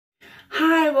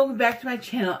welcome back to my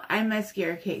channel. I'm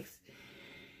Maskara Cakes.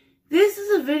 This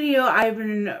is a video I've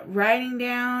been writing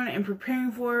down and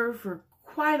preparing for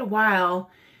quite a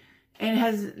while, and it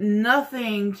has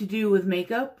nothing to do with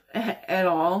makeup at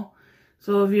all.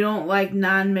 So if you don't like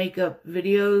non-makeup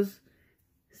videos,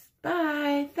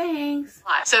 bye, thanks.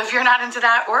 So if you're not into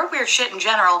that or weird shit in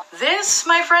general, this,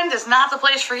 my friend, is not the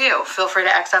place for you. Feel free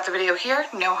to X out the video here.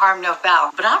 No harm, no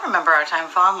foul. But I'll remember our time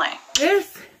fondly.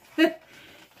 This,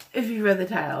 if you read the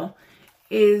title,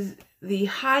 is the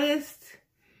hottest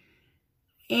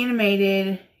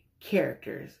animated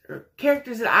characters, or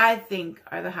characters that I think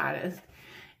are the hottest.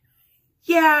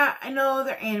 Yeah, I know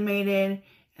they're animated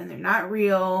and they're not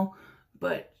real,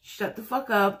 but shut the fuck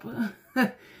up.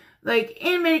 Like,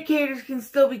 animated characters can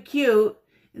still be cute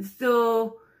and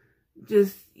still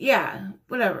just, yeah,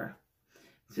 whatever.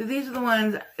 So these are the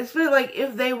ones, especially like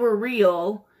if they were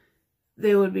real,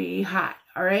 they would be hot,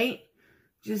 alright?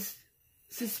 Just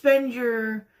suspend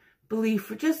your belief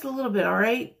for just a little bit,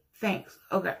 alright? Thanks.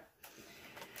 Okay.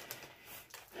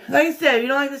 Like I said, if you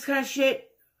don't like this kind of shit,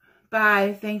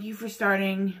 bye. Thank you for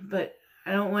starting, but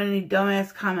I don't want any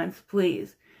dumbass comments,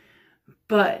 please.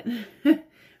 But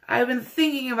I've been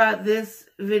thinking about this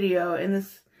video and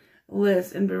this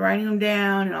list and been writing them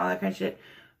down and all that kind of shit,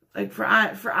 like for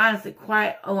honestly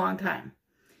quite a long time.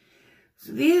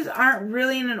 So these aren't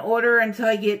really in an order until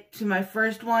I get to my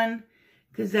first one,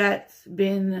 because that's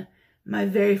been my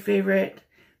very favorite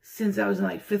since I was in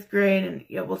like 5th grade, and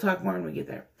yeah, we'll talk more when we get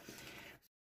there.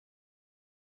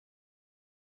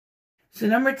 So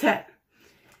number 10.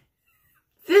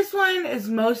 This one is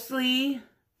mostly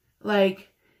like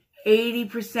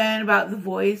 80% about the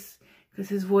voice, because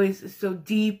his voice is so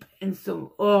deep and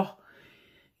so, oh,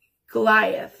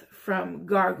 Goliath from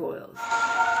Gargoyles.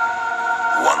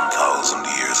 1,000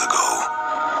 years ago,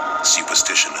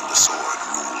 superstition and the sword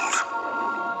ruled.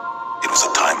 It was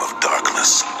a time of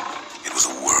darkness. It was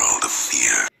a world of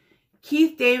fear.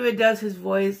 Keith David does his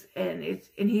voice, and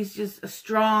he's just a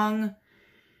strong,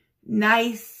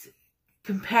 nice,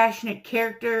 compassionate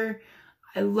character.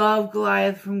 I love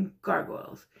Goliath from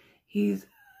Gargoyles. He's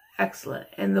excellent.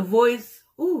 And the voice,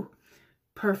 ooh,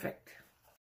 perfect.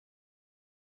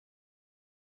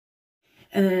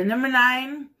 And then number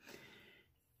 9,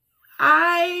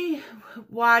 I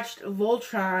watched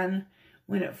Voltron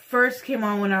when it first came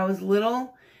on when I was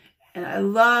little, and I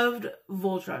loved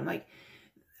Voltron. Like,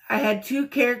 I had 2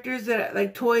 characters that,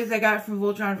 like, toys I got from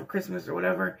Voltron for Christmas or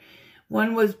whatever.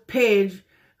 One was Pidge,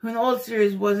 who in the old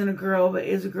series wasn't a girl, but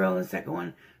is a girl in the second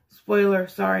one. Spoiler,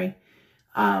 sorry.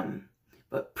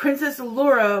 But Princess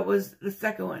Allura was the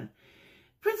second one.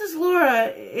 Princess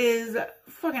Allura is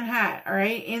fucking hot,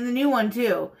 alright? In the new one,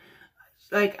 too.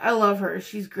 Like, I love her.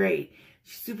 She's great.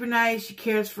 She's super nice. She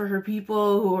cares for her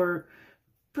people who are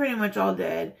pretty much all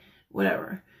dead.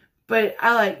 Whatever. But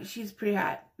she's pretty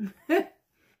hot.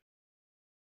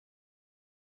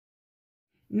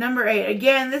 Number 8.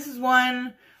 Again, this is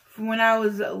one from when I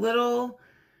was little,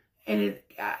 and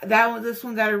this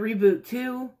one got a reboot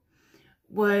too.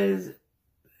 Was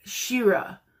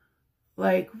She-Ra.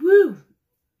 Like, woo!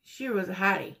 She-Ra was a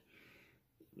hottie.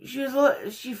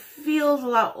 She feels a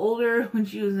lot older when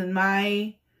she was in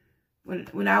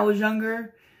when I was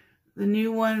younger. The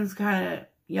new one's kind of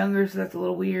younger, so that's a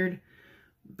little weird.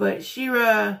 But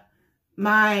She-Ra,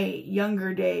 my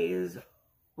younger days,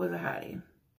 was a hottie.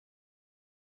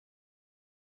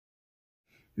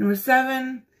 Number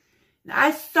 7. Now,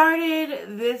 I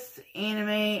started this anime,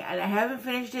 and I haven't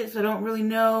finished it, so I don't really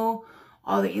know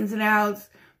all the ins and outs.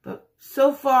 But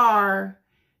so far,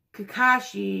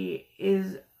 Kakashi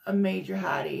is a major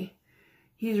hottie.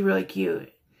 He's really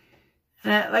cute.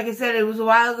 And like I said, it was a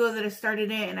while ago that I started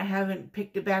it, and I haven't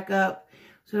picked it back up.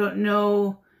 So I don't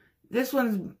know. This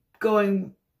one's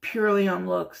going purely on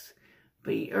looks.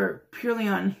 Or purely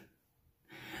on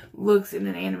looks in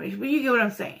an animation. But you get what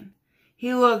I'm saying.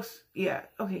 He looks, yeah.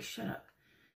 Okay, shut up.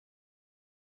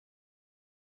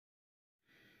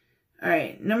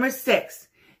 Alright, number 6.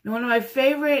 Now, one of my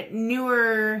favorite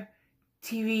newer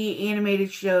TV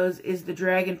animated shows is The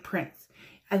Dragon Prince.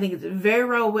 I think it's very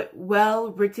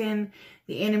well written.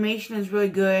 The animation is really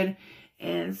good.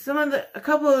 And a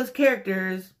couple of those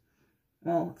characters,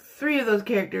 well, 3 of those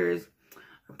characters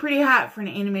are pretty hot for an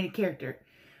animated character.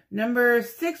 Number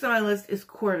 6 on my list is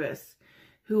Corvus,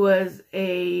 who was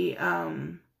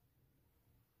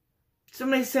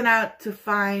somebody sent out to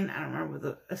find, I don't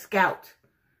remember, a scout,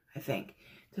 I think,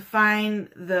 to find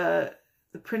the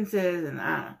princes, and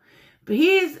I don't know. But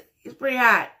he's pretty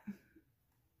hot.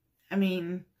 I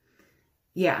mean,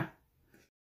 yeah.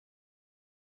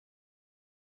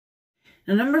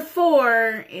 Now, number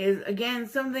 4 is, again,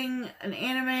 an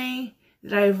anime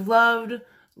that I've loved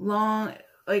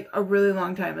like a really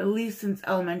long time, at least since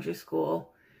elementary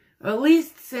school, or at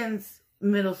least since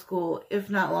middle school, if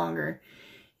not longer,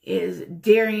 is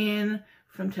Darien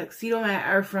from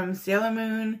from Sailor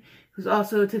Moon, who's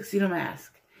also Tuxedo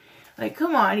Mask. Like,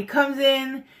 come on, he comes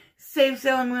in, saves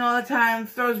Sailor Moon all the time,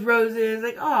 throws roses,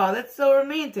 like, oh, that's so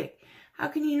romantic. How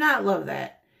can you not love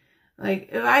that? Like,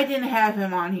 if I didn't have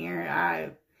him on here,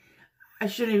 I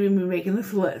shouldn't even be making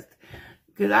this list.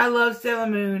 Because I love Sailor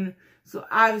Moon, so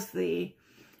obviously.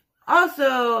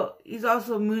 Also, he's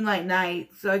also Moonlight Knight,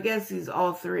 so I guess he's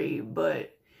all three,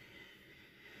 but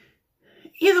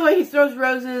either way, he throws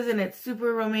roses, and it's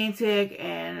super romantic,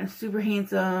 and super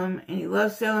handsome, and he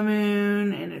loves Sailor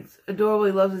Moon, and it's adorable.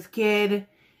 He loves his kid.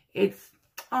 It's,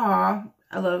 aw,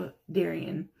 I love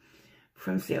Darien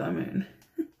from Sailor Moon.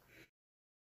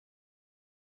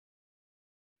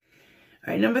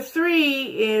 Alright, number 3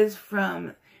 is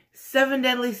from 7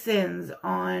 Deadly Sins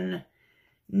on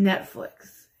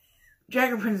Netflix.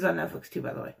 Dragon Prince is on Netflix too,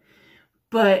 by the way.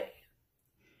 But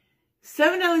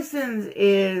 7 Deadly Sins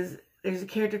is, there's a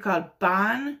character called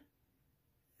Ban.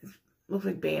 It looks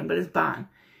like Ban, but it's Ban.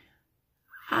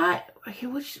 Okay,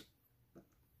 which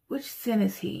sin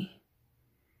is he?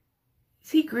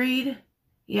 Is he greed?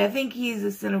 Yeah, I think he's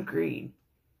the sin of greed.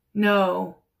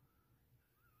 No.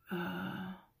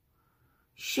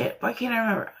 Shit, why can't I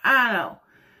remember? I don't know.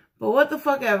 But what the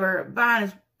fuck ever, Ban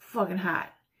is fucking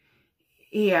hot.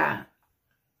 Yeah.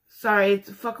 Sorry, it's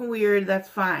fucking weird, that's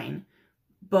fine.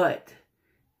 But,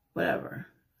 whatever.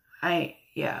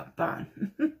 Yeah,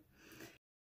 Ban. And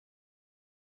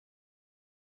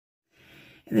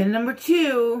then number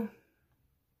 2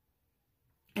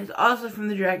 is also from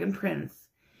the Dragon Prince.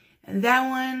 And that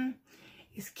one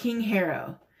is King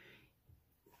Harrow.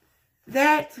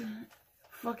 That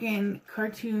fucking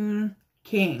cartoon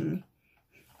king.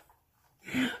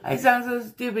 I sound so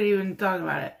stupid even talking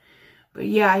about it. But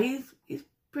yeah, he's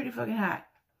pretty fucking hot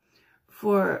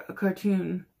for a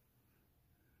cartoon.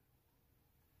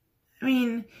 I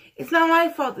mean, it's not my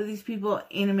fault that these people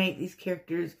animate these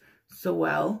characters so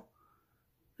well.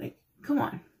 Like, come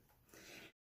on.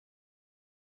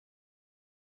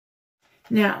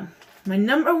 Now, my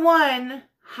number 1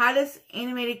 hottest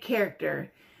animated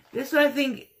character. This one I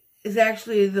think is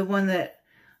actually the one that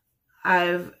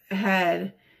I've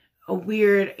had a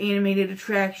weird animated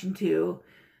attraction to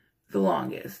the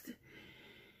longest.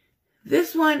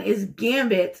 This one is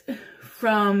Gambit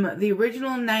from the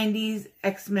original 90s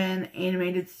X-Men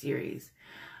animated series.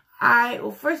 Well,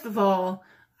 first of all,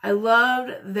 I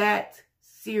loved that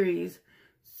series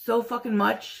so fucking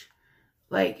much.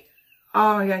 Like,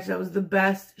 oh my gosh, that was the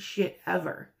best shit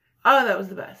ever. Oh, that was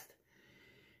the best.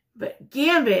 But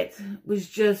Gambit was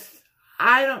just,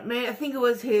 I think it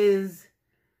was his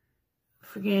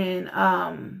freaking,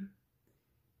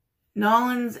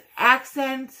 Nolan's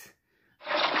accent.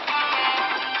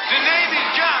 The name is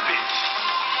Gambit.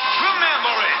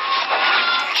 Remember it.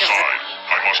 Sign,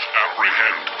 I must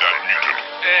apprehend that mutant.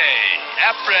 Hey,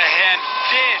 apprehend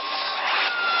this.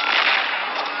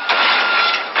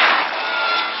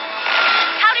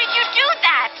 How did you do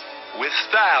that? With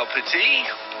style, petit.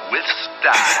 With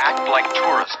style. Act like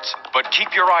tourists, but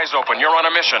keep your eyes open. You're on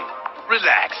a mission.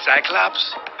 Relax,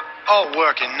 Cyclops. All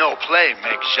work and no play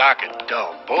makes Jacques a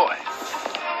dull boy.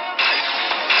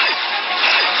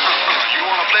 You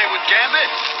want to play with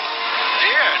Gambit?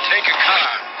 Here, take a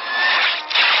card.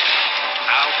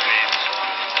 Now, please.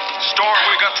 Storm,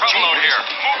 we got trouble out here.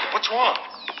 What's wrong?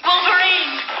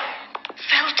 Wolverine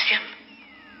felt him.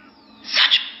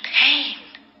 Such pain.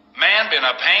 Man been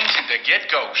a pain since the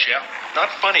get-go, Shell. Not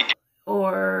funny.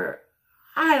 Or,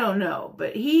 I don't know,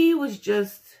 but he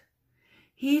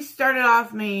started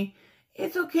off me,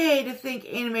 it's okay to think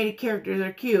animated characters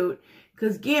are cute,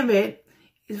 because Gambit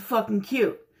is fucking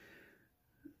cute.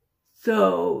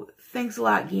 So, thanks a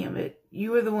lot, Gambit.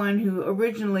 You were the one who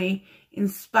originally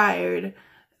inspired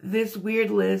this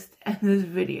weird list and this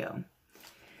video.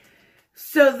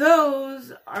 So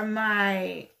those are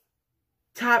my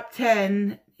top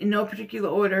 10, in no particular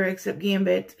order except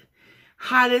Gambit,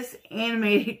 hottest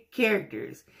animated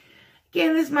characters.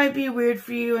 Again, this might be weird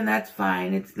for you, and that's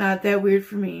fine. It's not that weird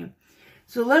for me.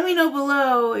 So let me know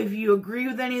below if you agree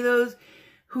with any of those,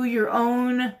 who your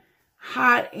own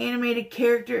hot animated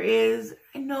character is.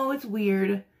 I know it's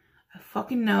weird. I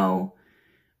fucking know.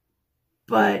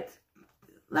 But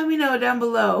let me know down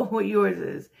below what yours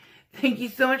is. Thank you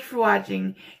so much for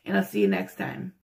watching, and I'll see you next time.